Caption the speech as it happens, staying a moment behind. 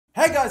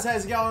Hey guys,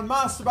 how's it going?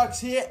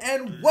 MasterBucks here,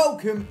 and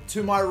welcome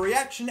to my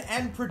reaction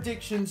and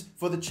predictions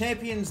for the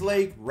Champions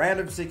League round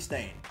of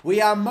 16.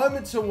 We are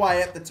moments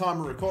away, at the time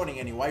of recording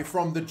anyway,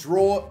 from the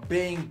draw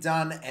being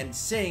done and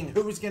seeing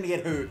who is going to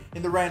get who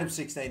in the round of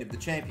 16 of the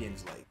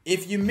Champions League.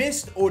 If you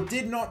missed or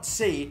did not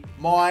see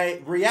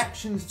my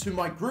reactions to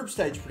my group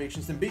stage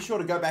predictions, then be sure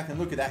to go back and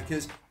look at that,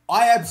 because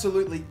I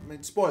absolutely,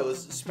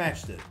 spoilers,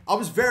 smashed it. I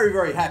was very,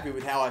 very happy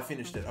with how I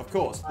finished it. Of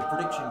course, the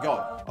prediction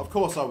god. Of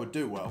course I would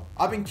do well.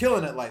 I've been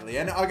killing it lately,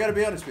 and I gotta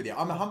be honest with you,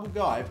 I'm a humble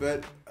guy,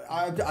 but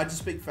I just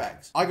speak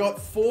facts. I got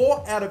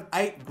 4 out of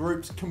 8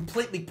 groups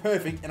completely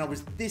perfect, and I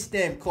was this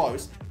damn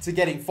close to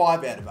getting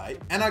 5 out of 8.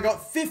 And I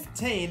got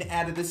 15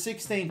 out of the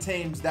 16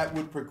 teams that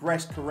would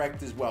progress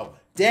correct as well.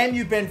 Damn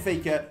you,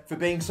 Benfica, for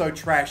being so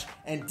trash,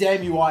 and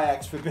damn you,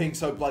 Ajax, for being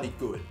so bloody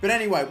good. But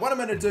anyway, what I'm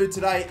going to do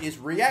today is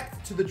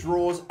react to the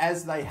draws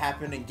as they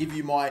happen and give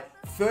you my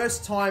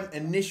first time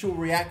initial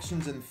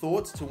reactions and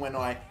thoughts to when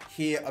I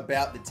hear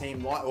about the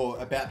team or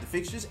about the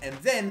fixtures, and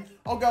then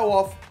I'll go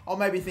off, I'll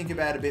maybe think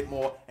about it a bit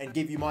more and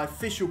give you my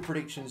official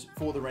predictions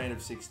for the round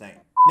of 16.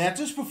 Now,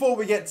 just before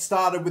we get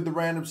started with the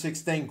round of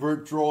 16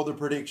 group draw, the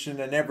prediction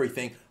and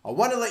everything, I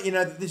want to let you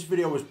know that this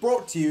video was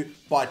brought to you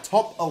by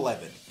Top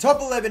 11.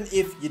 Top 11,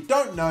 if you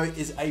don't know,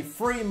 is a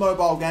free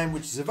mobile game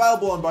which is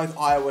available on both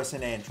iOS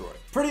and Android.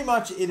 Pretty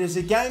much, it is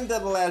a game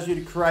that allows you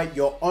to create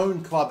your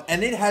own club,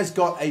 and it has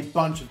got a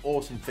bunch of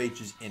awesome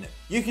features in it.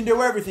 You can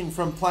do everything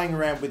from playing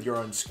around with your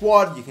own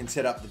squad, you can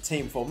set up the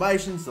team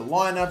formations, the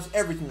lineups,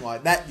 everything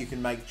like that. You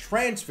can make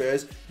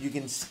transfers, you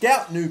can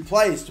scout new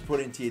players to put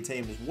into your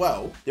team as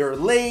well. There are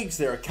leagues,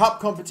 there are cup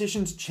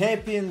competitions,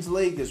 Champions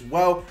League as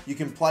well. You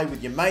can play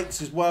with your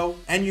mates as well.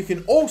 And you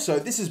can also,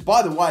 this is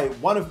by the way,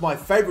 one of my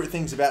favorite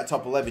things about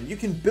Top 11, you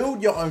can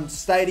build your own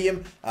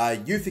stadium,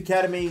 youth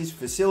academies,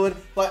 facility,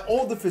 like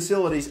all the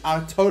facilities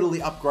are totally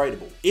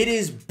upgradable. It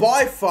is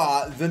by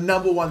far the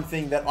 #1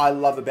 thing that I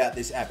love about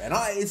this app. And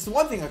it's the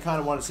one thing I kind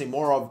of want to see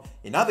more of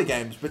in other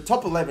games, but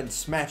Top 11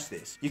 smashed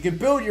this. You can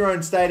build your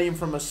own stadium,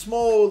 from a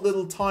small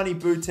little tiny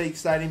boutique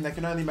stadium that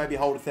can only maybe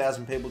hold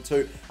 1,000 people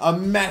to a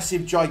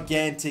massive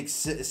gigantic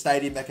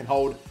stadium that can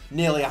hold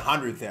nearly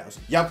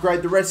 100,000. You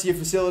upgrade the rest of your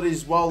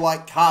facilities as well,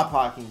 like car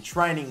parking,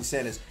 training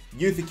centers,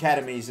 youth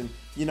academies, and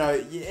you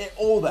know,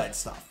 all that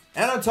stuff.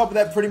 And on top of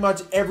that, pretty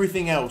much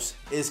everything else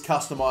is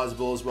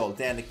customizable as well,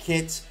 down to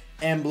kits,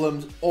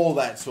 emblems, all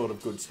that sort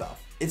of good stuff.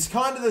 It's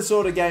kind of the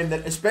sort of game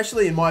that,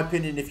 especially in my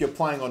opinion, if you're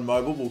playing on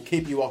mobile, will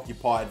keep you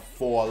occupied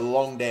for a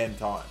long damn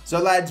time.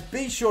 So lads,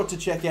 be sure to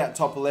check out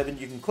Top 11.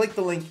 You can click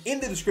the link in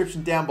the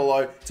description down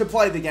below to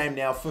play the game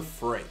now for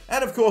free.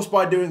 And of course,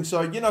 by doing so,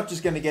 you're not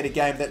just going to get a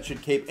game that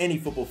should keep any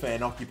football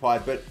fan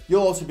occupied, but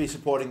you'll also be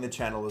supporting the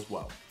channel as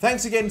well.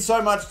 Thanks again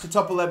so much to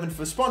Top 11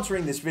 for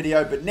sponsoring this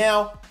video, but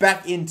now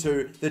back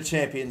into the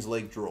Champions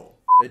League draw.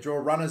 They draw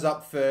runners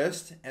up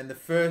first, and the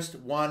first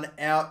one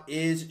out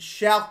is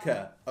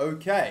Schalke.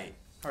 Okay.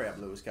 Hurry up,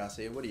 Luis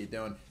Garcia. What are you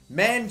doing?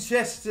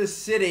 Manchester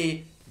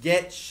City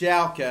get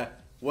Schalke.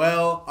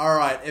 Well,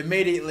 alright.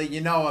 Immediately,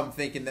 you know I'm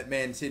thinking that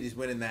Man City's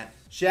winning that.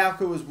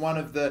 Schalke was one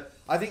of the...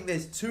 I think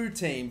there's 2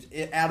 teams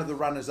out of the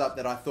runners-up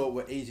that I thought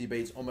were easy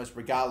beats, almost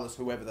regardless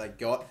whoever they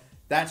got.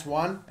 That's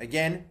one.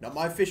 Again, not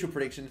my official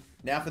prediction.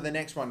 Now for the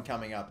next one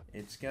coming up.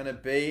 It's going to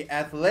be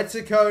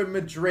Atletico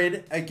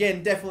Madrid.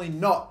 Again, definitely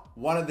not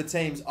one of the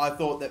teams I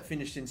thought that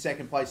finished in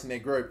second place in their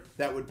group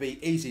that would be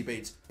easy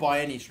beats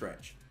by any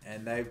stretch.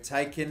 And they've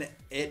taken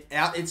it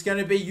out. It's going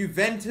to be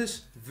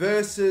Juventus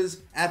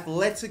versus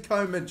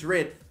Atletico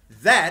Madrid.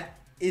 That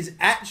is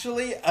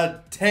actually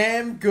a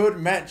damn good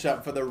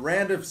matchup for the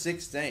round of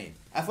 16.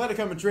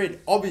 Atletico Madrid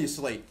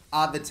obviously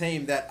are the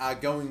team that are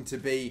going to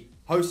be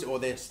hosting, or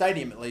their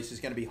stadium at least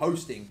is going to be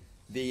hosting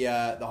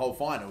the whole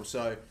final.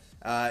 So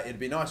it'd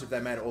be nice if they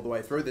made it all the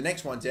way through. The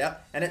next one's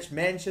out, and it's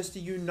Manchester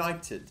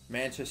United.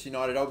 Manchester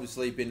United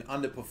obviously been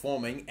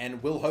underperforming,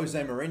 and will Jose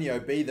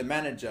Mourinho be the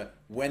manager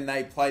when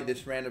they play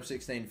this round of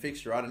 16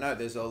 fixture? I don't know.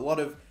 There's a lot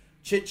of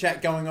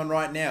chit-chat going on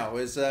right now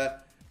as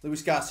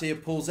Luis Garcia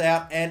pulls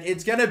out, and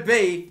it's going to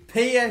be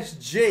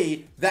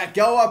PSG that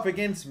go up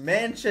against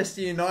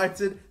Manchester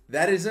United.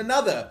 That is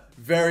another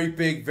very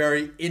big,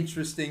 very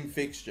interesting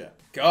fixture.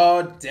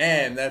 God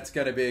damn, that's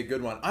going to be a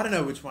good one. I don't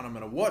know which one I'm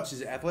going to watch.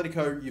 Is it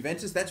Atletico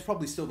Juventus? That's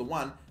probably still the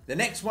one. The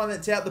next one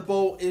that's out the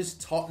ball is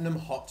Tottenham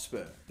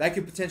Hotspur. They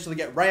could potentially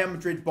get Real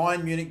Madrid,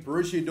 Bayern Munich,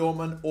 Borussia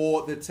Dortmund,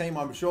 or the team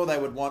I'm sure they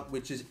would want,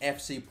 which is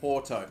FC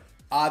Porto.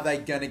 Are they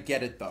going to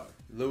get it though?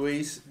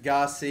 Luis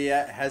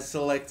Garcia has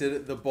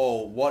selected the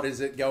ball. What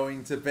is it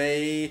going to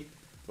be?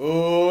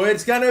 Oh,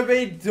 it's going to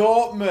be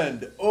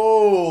Dortmund.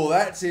 Oh,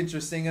 that's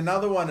interesting.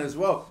 Another one as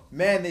well.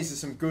 Man, these are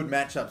some good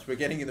matchups we're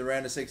getting in the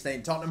round of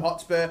 16. Tottenham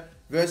Hotspur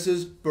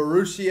versus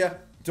Borussia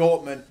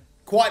Dortmund.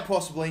 Quite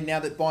possibly, now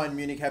that Bayern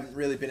Munich haven't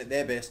really been at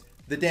their best,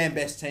 the damn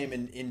best team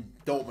in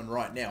Dortmund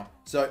right now.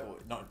 So,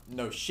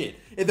 no shit.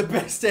 They're the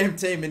best damn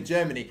team in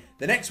Germany.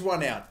 The next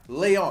one out,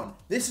 Lyon.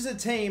 This is a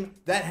team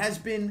that has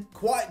been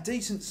quite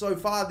decent so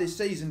far this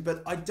season,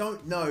 but I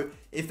don't know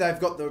if they've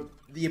got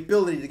the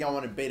ability to go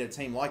on and beat a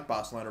team like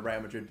Barcelona,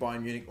 Real Madrid,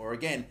 Bayern Munich, or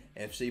again,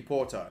 FC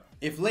Porto.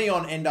 If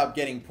Lyon end up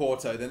getting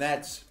Porto, then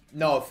that's,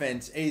 no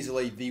offense,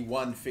 easily the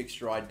one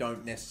fixture I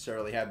don't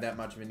necessarily have that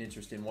much of an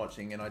interest in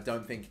watching, and I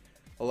don't think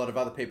a lot of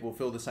other people will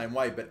feel the same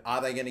way. But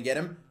are they going to get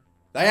him?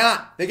 They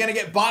aren't. They're going to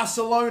get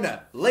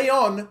Barcelona.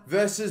 Lyon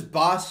versus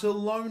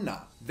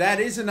Barcelona. That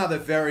is another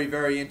very,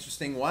 very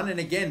interesting one. And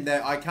again,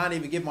 I can't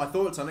even give my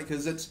thoughts on it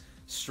because it's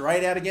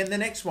straight out again the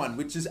next one,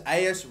 which is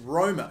AS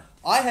Roma.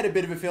 I had a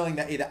bit of a feeling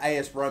that either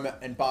AS Roma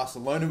and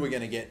Barcelona were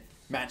going to get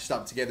matched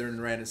up together in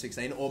the round of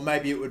 16, or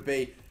maybe it would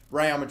be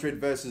Real Madrid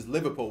versus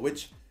Liverpool,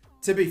 which,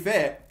 to be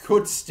fair,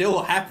 could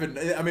still happen.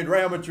 I mean,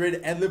 Real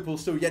Madrid and Liverpool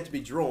still yet to be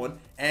drawn,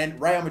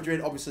 and Real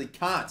Madrid obviously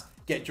can't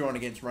get drawn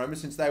against Roma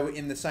since they were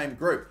in the same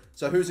group.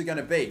 So who's it going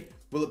to be?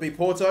 Will it be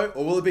Porto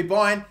or will it be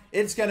Bayern?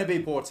 It's going to be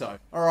Porto.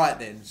 All right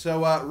then.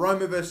 So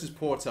Roma versus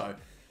Porto.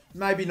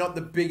 Maybe not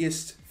the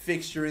biggest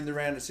fixture in the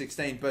round of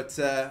 16, but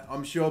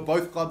I'm sure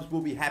both clubs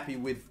will be happy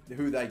with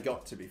who they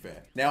got, to be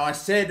fair. Now, I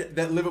said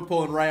that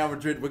Liverpool and Real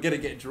Madrid were going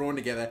to get drawn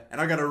together, and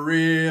I got a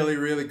really,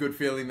 really good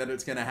feeling that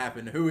it's going to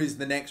happen. Who is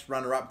the next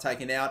runner-up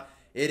taken out?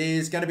 It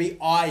is going to be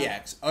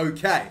Ajax.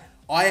 Okay,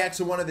 Ajax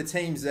are one of the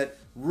teams that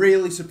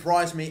really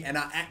surprised me and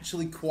are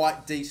actually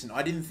quite decent.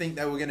 I didn't think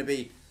they were going to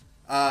be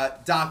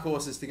dark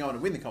horses to go on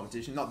and win the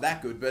competition. Not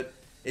that good, but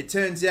it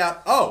turns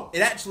out,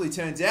 it actually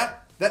turns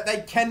out that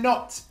they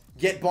cannot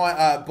get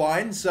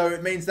Bayern, so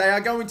it means they are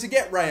going to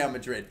get Real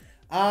Madrid.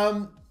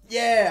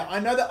 Yeah, I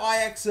know that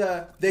Ajax,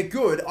 they're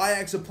good.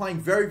 Ajax are playing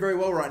very, very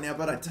well right now,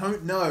 but I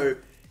don't know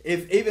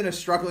if even a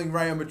struggling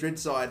Real Madrid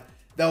side,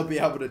 they'll be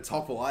able to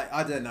topple.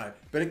 I don't know.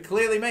 But it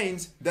clearly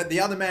means that the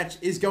other match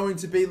is going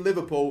to be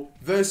Liverpool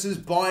versus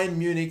Bayern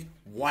Munich.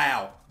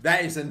 Wow,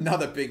 that is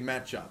another big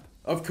matchup.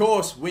 Of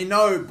course, we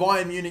know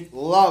Bayern Munich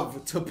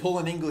love to pull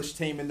an English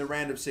team in the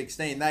round of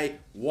 16. They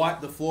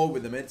wipe the floor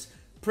with them. It's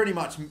pretty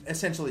much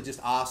essentially just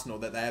Arsenal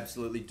that they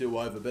absolutely do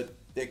over, but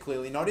they're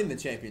clearly not in the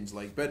Champions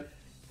League. But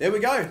there we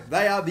go.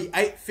 They are the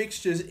 8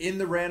 fixtures in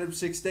the round of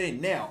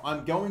 16. Now,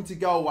 I'm going to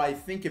go away,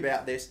 think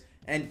about this,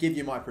 and give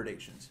you my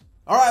predictions.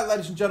 All right,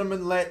 ladies and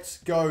gentlemen, let's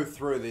go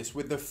through this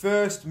with the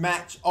first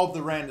match of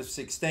the round of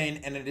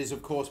 16, and it is,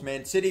 of course,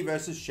 Man City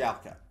versus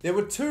Schalke. There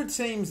were 2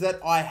 teams that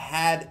I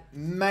had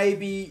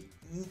maybe,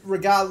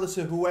 regardless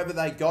of whoever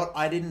they got,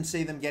 I didn't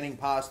see them getting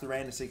past the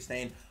round of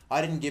 16. I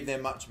didn't give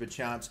them much of a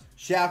chance.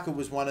 Schalke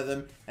was one of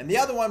them, and the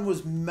other one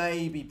was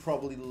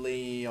probably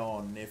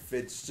Lyon, if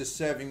it's just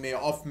serving me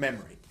off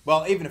memory.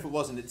 Well, even if it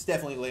wasn't, it's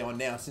definitely Lyon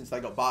now since they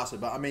got Barca,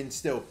 but I mean,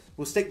 still,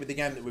 we'll stick with the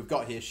game that we've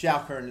got here,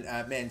 Schalke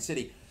and Man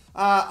City.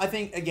 I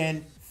think,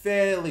 again,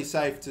 fairly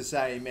safe to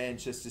say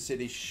Manchester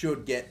City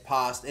should get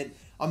past it.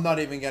 I'm not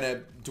even going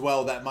to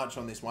dwell that much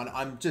on this one.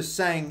 I'm just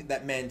saying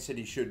that Man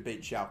City should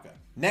beat Schalke.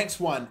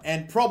 Next one,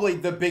 and probably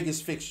the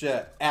biggest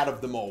fixture out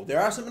of them all.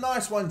 There are some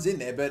nice ones in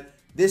there, but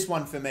this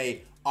one for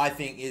me, I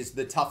think, is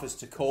the toughest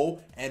to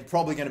call and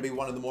probably going to be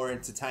one of the more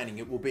entertaining.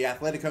 It will be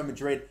Atletico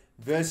Madrid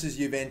versus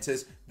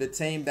Juventus, the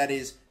team that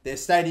is their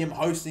stadium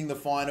hosting the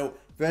final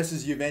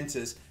versus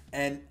Juventus.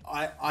 And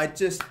I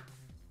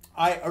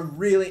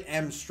really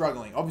am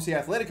struggling. Obviously,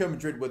 Atletico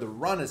Madrid were the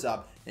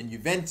runners-up, and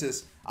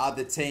Juventus are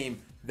the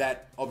team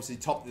that obviously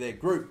topped their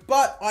group.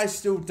 But I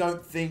still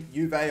don't think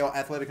Juve or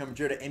Atletico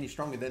Madrid are any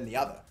stronger than the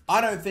other.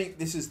 I don't think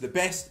this is the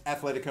best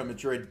Atletico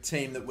Madrid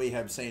team that we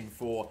have seen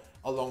for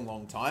a long,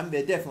 long time.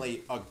 They're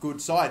definitely a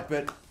good side,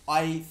 but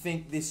I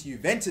think this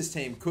Juventus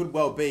team could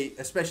well be,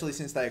 especially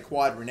since they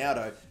acquired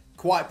Ronaldo,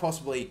 quite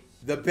possibly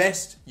the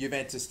best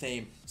Juventus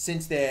team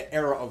since their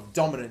era of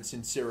dominance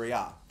in Serie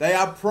A. They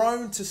are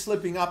prone to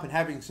slipping up and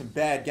having some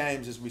bad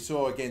games, as we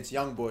saw against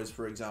Young Boys,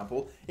 for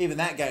example. Even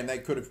that game they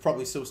could have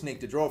probably still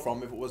sneaked a draw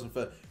from if it wasn't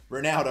for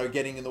Ronaldo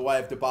getting in the way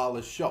of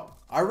Dybala's shot.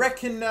 I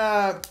reckon,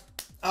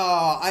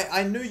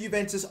 I knew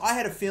Juventus. I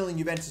had a feeling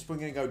Juventus were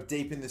going to go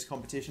deep in this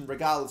competition,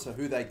 regardless of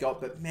who they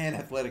got. But man,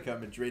 Atletico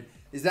Madrid,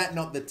 is that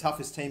not the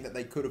toughest team that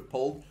they could have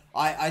pulled?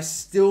 I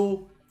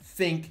still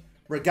think,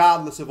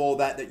 regardless of all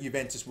that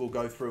Juventus will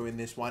go through in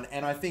this one,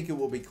 and I think it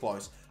will be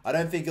close. I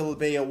don't think it will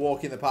be a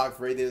walk in the park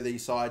for either of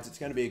these sides. It's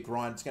going to be a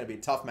grind. It's going to be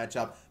a tough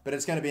matchup, but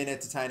it's going to be an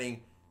entertaining,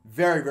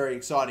 very, very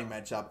exciting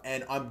matchup,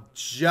 and I'm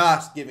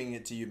just giving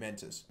it to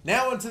Juventus.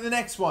 Now on to the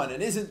next one,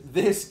 and isn't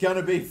this going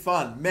to be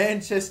fun?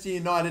 Manchester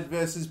United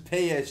versus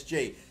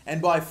PSG.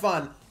 And by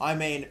fun, I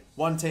mean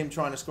one team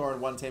trying to score and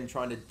one team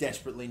trying to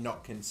desperately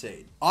not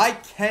concede. I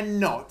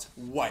cannot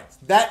wait.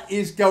 That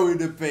is going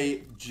to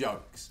be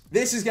jokes.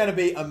 This is going to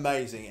be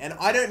amazing, and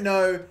I don't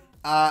know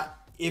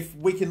if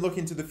we can look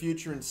into the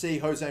future and see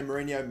Jose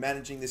Mourinho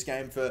managing this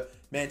game for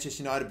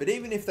Manchester United, but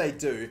even if they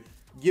do,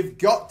 you've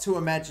got to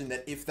imagine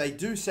that if they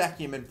do sack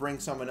him and bring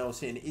someone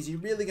else in, is he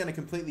really going to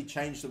completely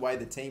change the way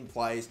the team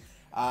plays?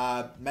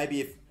 Maybe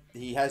if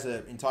he has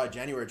an entire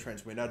January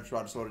transfer window to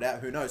try to sort it out.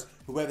 Who knows?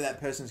 Whoever that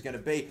person's going to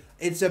be.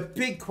 It's a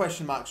big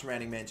question mark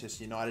surrounding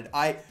Manchester United.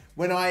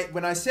 When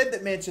I said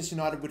that Manchester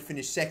United would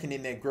finish second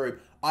in their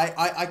group,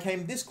 I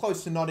came this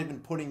close to not even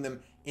putting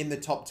them in the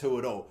top two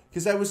at all,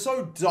 because they were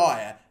so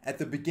dire at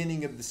the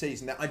beginning of the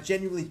season that I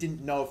genuinely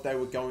didn't know if they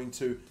were going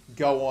to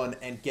go on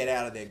and get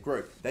out of their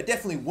group. They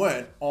definitely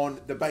weren't on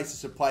the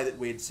basis of play that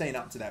we had seen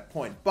up to that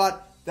point,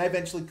 but they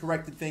eventually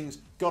corrected things,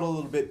 got a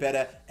little bit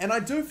better, and I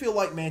do feel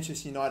like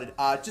Manchester United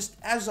are, just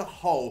as a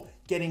whole,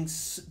 getting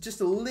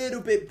just a little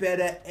bit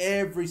better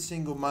every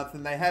single month,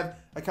 and they have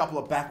a couple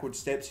of backward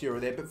steps here or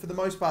there, but for the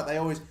most part, they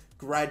always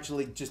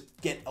gradually just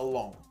get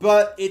along.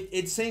 But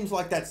it seems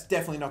like that's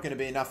definitely not going to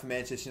be enough for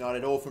Manchester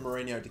United or for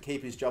Mourinho to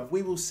keep his job.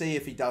 We will see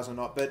if he does or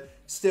not, but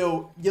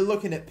still, you're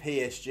looking at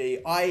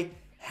PSG. I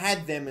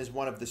had them as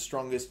one of the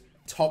strongest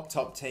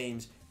top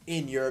teams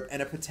in Europe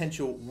and a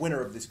potential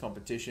winner of this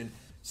competition.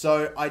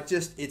 So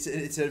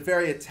it's a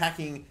very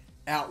attacking,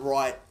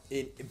 outright,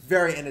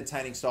 very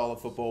entertaining style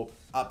of football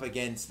up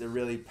against a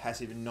really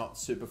passive and not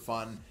super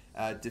fun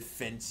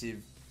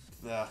defensive.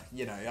 I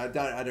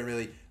don't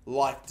really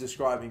like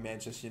describing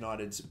Manchester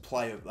United's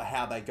play of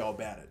how they go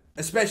about it,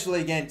 especially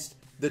against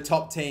the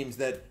top teams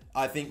that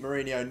I think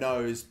Mourinho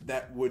knows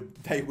that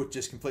they would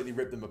just completely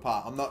rip them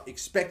apart. I'm not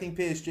expecting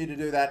PSG to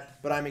do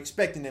that, but I'm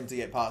expecting them to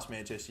get past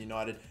Manchester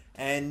United.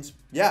 And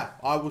yeah,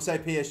 I will say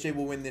PSG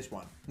will win this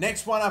one.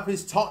 Next one up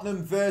is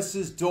Tottenham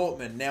versus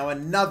Dortmund. Now,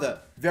 another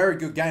very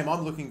good game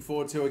I'm looking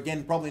forward to.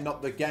 Again, probably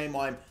not the game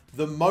I'm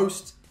the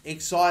most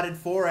excited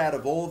for out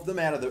of all of them,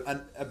 out of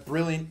a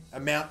brilliant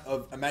amount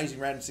of amazing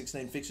round of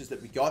 16 fixtures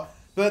that we got.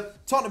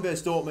 But Tottenham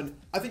versus Dortmund,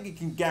 I think it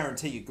can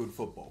guarantee you good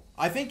football.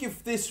 I think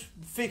if this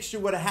fixture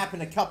were to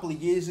happen a couple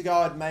of years ago,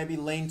 I'd maybe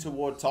lean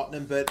toward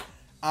Tottenham, but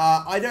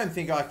I don't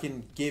think I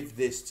can give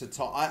this to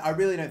Tottenham. I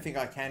really don't think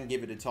I can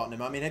give it to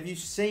Tottenham. I mean, have you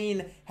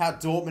seen how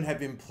Dortmund have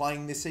been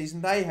playing this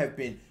season? They have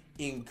been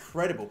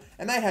incredible.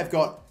 And they have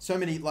got so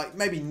many, like,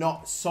 maybe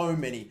not so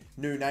many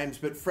new names,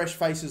 but fresh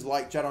faces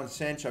like Jadon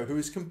Sancho, who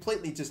has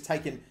completely just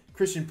taken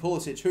Christian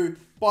Pulisic, who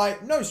by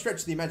no stretch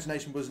of the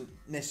imagination wasn't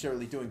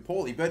necessarily doing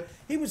poorly, but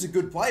he was a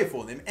good player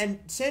for them, and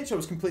Sancho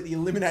was completely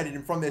eliminated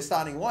him from their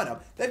starting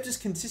lineup. They've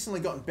just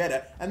consistently gotten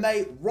better, and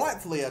they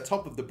rightfully are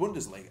top of the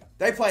Bundesliga.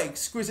 They play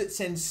exquisite,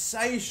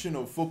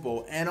 sensational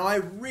football, and I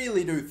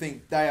really do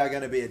think they are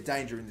going to be a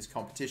danger in this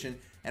competition,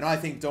 and I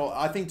think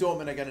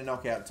Dortmund are going to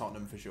knock out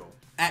Tottenham for sure.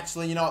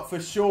 Actually, you know what, for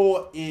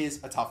sure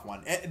is a tough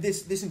one.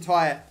 This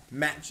entire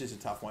match is a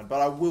tough one, but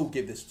I will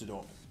give this to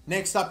Dortmund.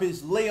 Next up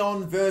is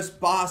Lyon versus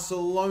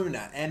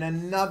Barcelona, and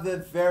another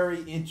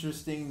very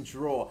interesting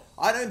draw.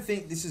 I don't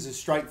think this is as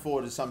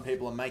straightforward as some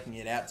people are making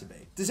it out to be.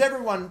 Does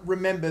everyone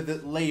remember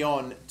that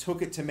Lyon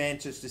took it to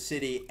Manchester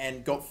City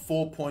and got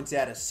 4 points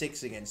out of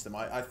 6 against them?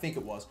 I think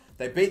it was.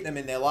 They beat them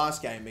in their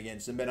last game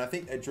against them, and I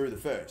think they drew the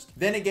first.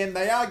 Then again,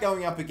 they are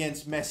going up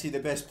against Messi, the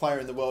best player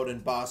in the world, in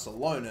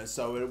Barcelona,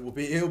 so it'll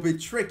be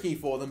tricky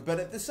for them.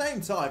 But at the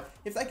same time,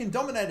 if they can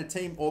dominate a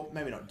team, or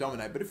maybe not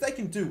dominate, but if they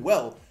can do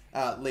well,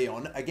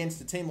 Lyon,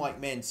 against a team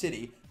like Man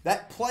City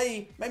that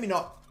play maybe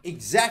not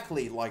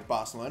exactly like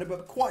Barcelona,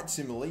 but quite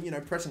similarly, you know,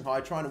 pressing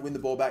high, trying to win the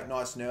ball back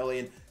nice and early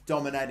and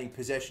dominating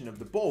possession of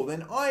the ball,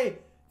 then I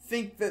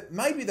think that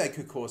maybe they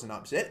could cause an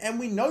upset. And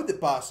we know that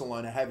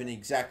Barcelona haven't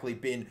exactly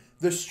been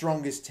the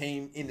strongest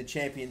team in the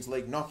Champions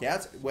League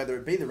knockouts, whether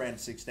it be the round of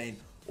 16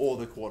 or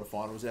the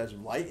quarterfinals as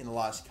of late in the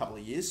last couple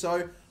of years.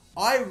 So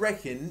I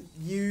reckon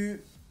you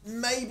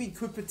maybe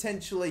could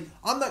potentially,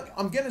 I'm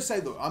going to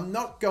say, look, I'm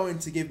not going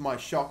to give my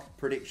shock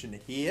prediction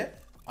here.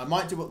 I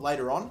might do it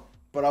later on,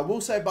 but I will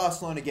say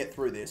Barcelona get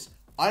through this.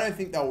 I don't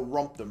think they'll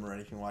romp them or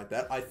anything like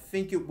that. I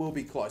think it will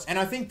be close. And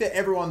I think that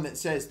everyone that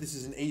says this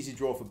is an easy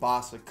draw for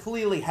Barca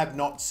clearly have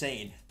not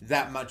seen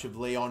that much of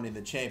Lyon in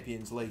the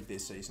Champions League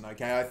this season,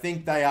 okay? I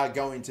think they are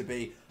going to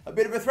be a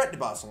bit of a threat to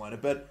Barcelona,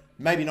 but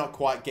maybe not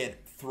quite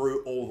get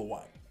through all the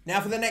way. Now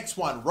for the next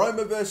one,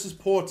 Roma versus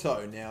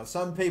Porto. Now,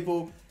 some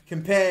people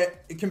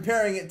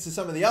comparing it to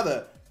some of the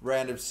other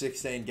round of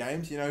 16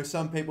 games, you know,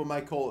 some people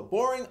may call it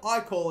boring. I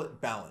call it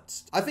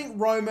balanced. I think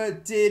Roma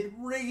did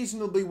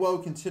reasonably well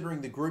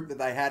considering the group that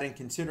they had and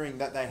considering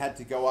that they had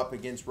to go up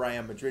against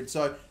Real Madrid.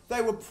 So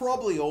they were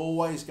probably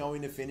always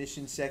going to finish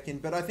in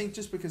second, but I think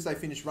just because they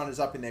finished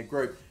runners-up in their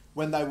group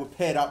when they were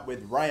paired up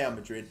with Real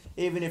Madrid,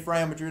 even if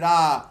Real Madrid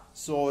are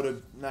sort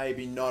of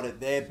maybe not at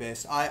their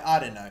best, I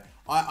don't know.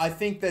 I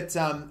think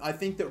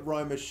that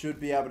Roma should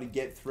be able to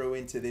get through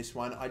into this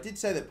one. I did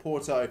say that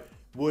Porto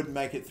would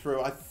make it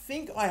through. I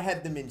think I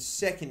had them in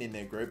second in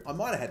their group. I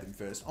might have had them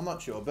first. I'm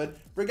not sure. But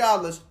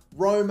regardless,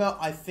 Roma,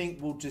 I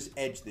think, will just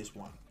edge this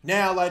one.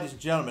 Now, ladies and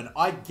gentlemen,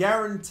 I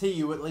guarantee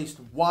you at least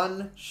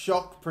one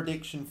shock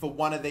prediction for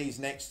one of these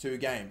next two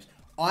games.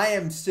 I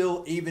am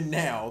still, even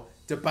now,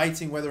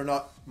 debating whether or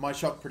not my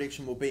shock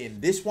prediction will be in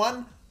this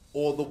one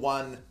or the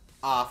one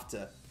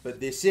after. But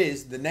this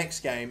is the next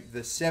game,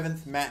 the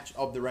 7th match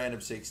of the round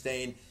of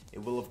 16.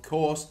 It will, of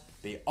course,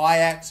 be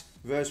Ajax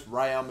versus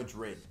Real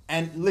Madrid.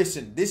 And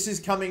listen, this is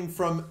coming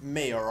from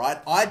me, all right?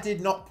 I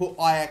did not put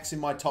Ajax in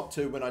my top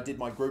 2 when I did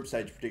my group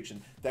stage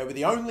prediction. They were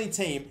the only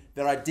team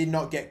that I did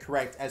not get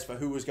correct as for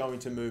who was going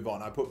to move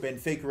on. I put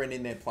Benfica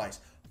in their place.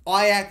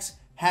 Ajax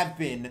have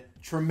been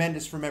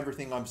tremendous from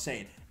everything I'm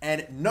seeing.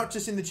 And not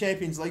just in the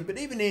Champions League, but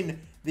even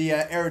in the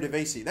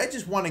Eredivisie. They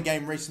just won a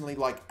game recently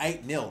like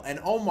 8-0. And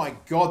oh my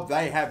God,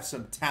 they have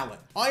some talent.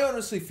 I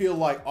honestly feel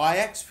like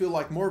Ajax feel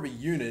like more of a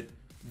unit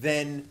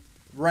than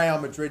Real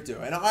Madrid do.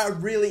 And I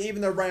really,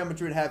 even though Real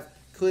Madrid have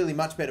clearly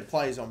much better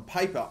players on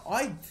paper,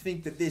 I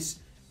think that this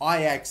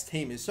Ajax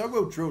team is so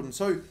well drilled and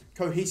so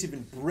cohesive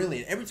and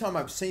brilliant. Every time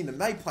I've seen them,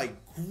 they play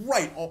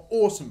great or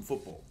awesome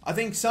football. I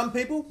think some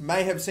people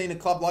may have seen a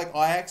club like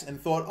Ajax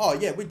and thought, oh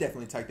yeah, we'd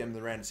definitely take them to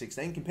the round of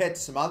 16 compared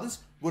to some others.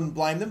 Wouldn't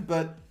blame them,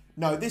 but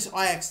no, this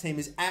Ajax team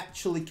is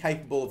actually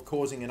capable of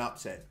causing an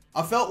upset.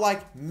 I felt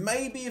like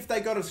maybe if they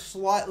got a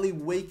slightly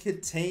weaker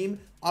team,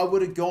 I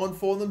would have gone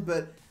for them,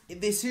 but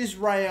this is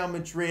Real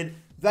Madrid.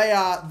 They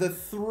are the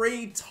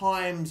 3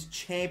 times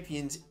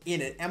champions in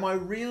it. Am I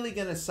really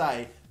going to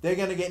say they're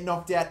going to get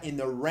knocked out in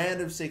the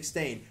round of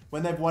 16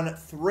 when they've won it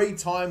 3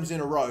 times in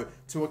a row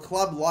to a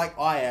club like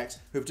Ajax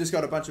who've just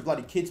got a bunch of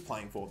bloody kids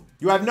playing for them?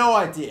 You have no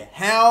idea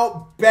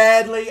how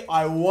badly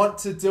I want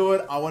to do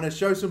it. I want to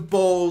show some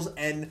balls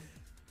and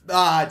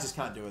I just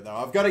can't do it though.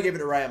 I've got to give it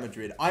to Real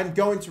Madrid. I'm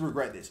going to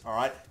regret this, all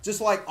right? Just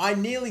like I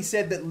nearly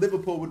said that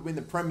Liverpool would win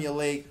the Premier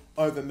League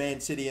over Man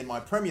City in my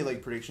Premier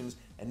League predictions,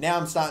 and now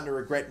I'm starting to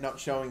regret not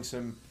showing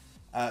some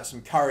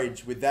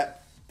courage with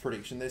that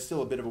prediction. There's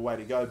still a bit of a way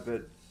to go,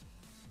 but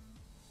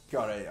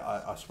God,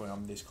 I swear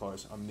I'm this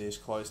close. I'm this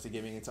close to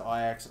giving it to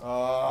Ajax.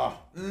 Oh,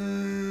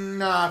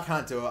 no, I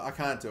can't do it. I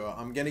can't do it.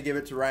 I'm going to give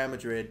it to Real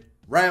Madrid.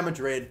 Real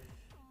Madrid.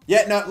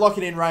 Yeah, no, lock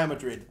it in, Real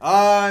Madrid.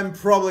 I'm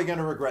probably going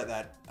to regret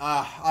that.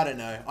 I don't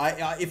know.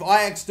 If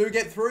Ajax do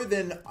get through,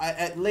 then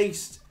at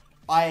least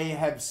I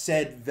have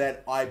said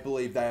that I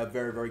believe they are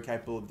very, very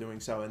capable of doing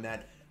so, and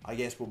that, I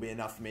guess, will be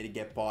enough for me to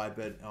get by,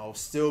 but I'll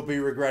still be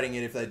regretting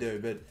it if they do.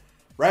 But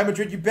Real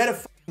Madrid, you better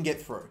fucking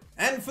get through.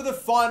 And for the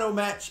final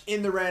match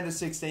in the round of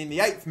 16, the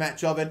 8th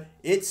match of it,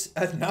 it's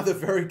another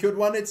very good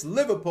one. It's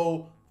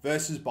Liverpool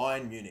versus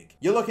Bayern Munich.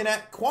 You're looking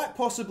at quite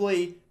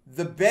possibly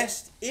the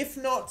best, if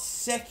not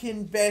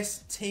second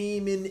best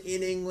team in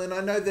England.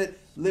 I know that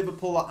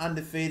Liverpool are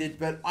undefeated,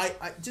 but I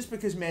just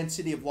because Man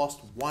City have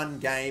lost 1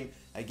 game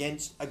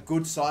against a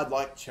good side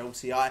like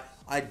Chelsea, I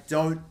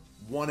don't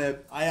want to,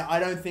 I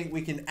don't think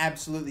we can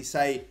absolutely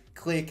say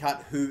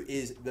clear-cut who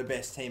is the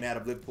best team out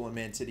of Liverpool and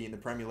Man City in the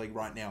Premier League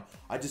right now.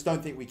 I just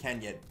don't think we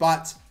can yet.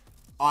 But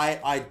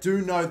I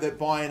do know that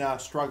Bayern are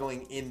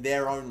struggling in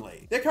their own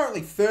league. They're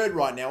currently 3rd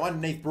right now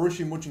underneath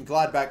Borussia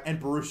Mönchengladbach and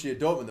Borussia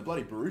Dortmund. The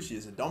bloody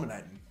Borussias are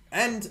dominating.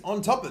 And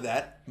on top of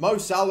that, Mo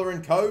Salah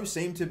and co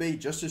seem to be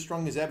just as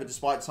strong as ever,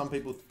 despite some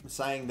people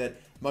saying that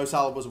Mo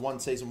Salah was a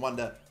one-season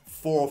wonder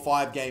 4 or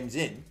 5 games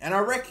in. And I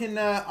reckon,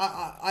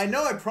 I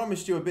know I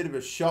promised you a bit of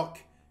a shock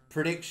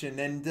prediction,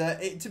 and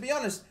to be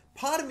honest,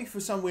 part of me for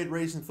some weird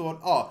reason thought,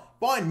 oh,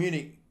 Bayern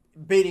Munich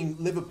beating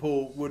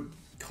Liverpool would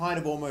kind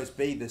of almost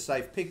be the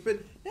safe pick, but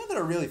now that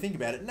I really think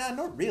about it, no,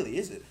 not really,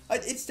 is it?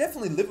 It's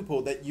definitely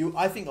Liverpool that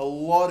I think a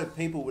lot of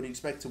people would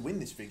expect to win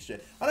this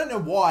fixture. I don't know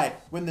why,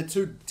 when the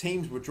 2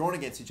 teams were drawn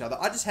against each other,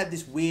 I just had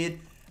this weird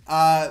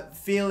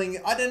feeling,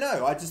 I don't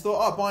know, I just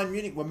thought, oh, Bayern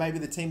Munich were maybe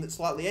the team that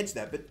slightly edged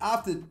that, but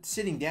after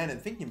sitting down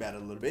and thinking about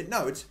it a little bit,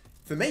 no, it's,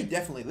 for me,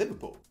 definitely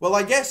Liverpool. Well,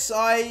 I guess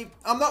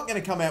I'm not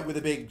going to come out with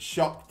a big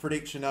shock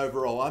prediction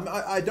overall.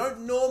 I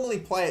don't normally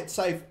play it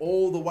safe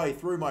all the way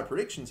through my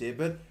predictions here,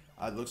 but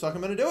it looks like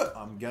I'm going to do it.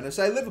 I'm going to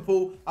say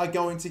Liverpool are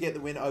going to get the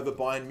win over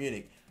Bayern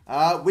Munich.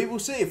 We will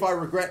see if I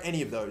regret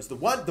any of those. The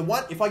one,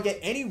 if I get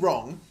any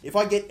wrong, if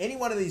I get any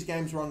one of these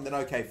games wrong, then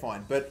okay,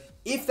 fine. But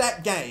if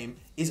that game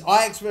is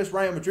Ajax versus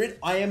Real Madrid,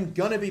 I am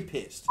going to be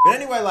pissed. But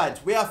anyway, lads,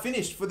 we are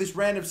finished for this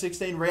round of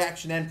 16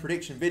 reaction and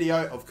prediction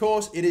video. Of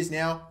course, it is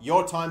now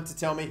your time to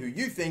tell me who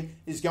you think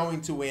is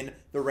going to win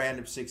the round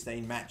of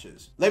 16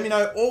 matches. Let me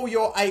know all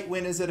your 8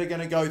 winners that are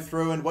going to go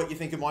through and what you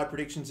think of my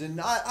predictions. And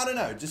I don't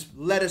know, just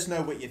let us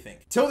know what you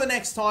think. Till the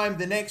next time,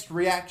 the next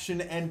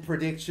reaction and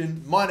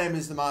prediction, my name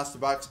is the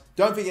MasterBucks.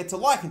 Don't forget to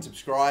like and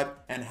subscribe,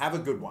 and have a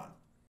good one.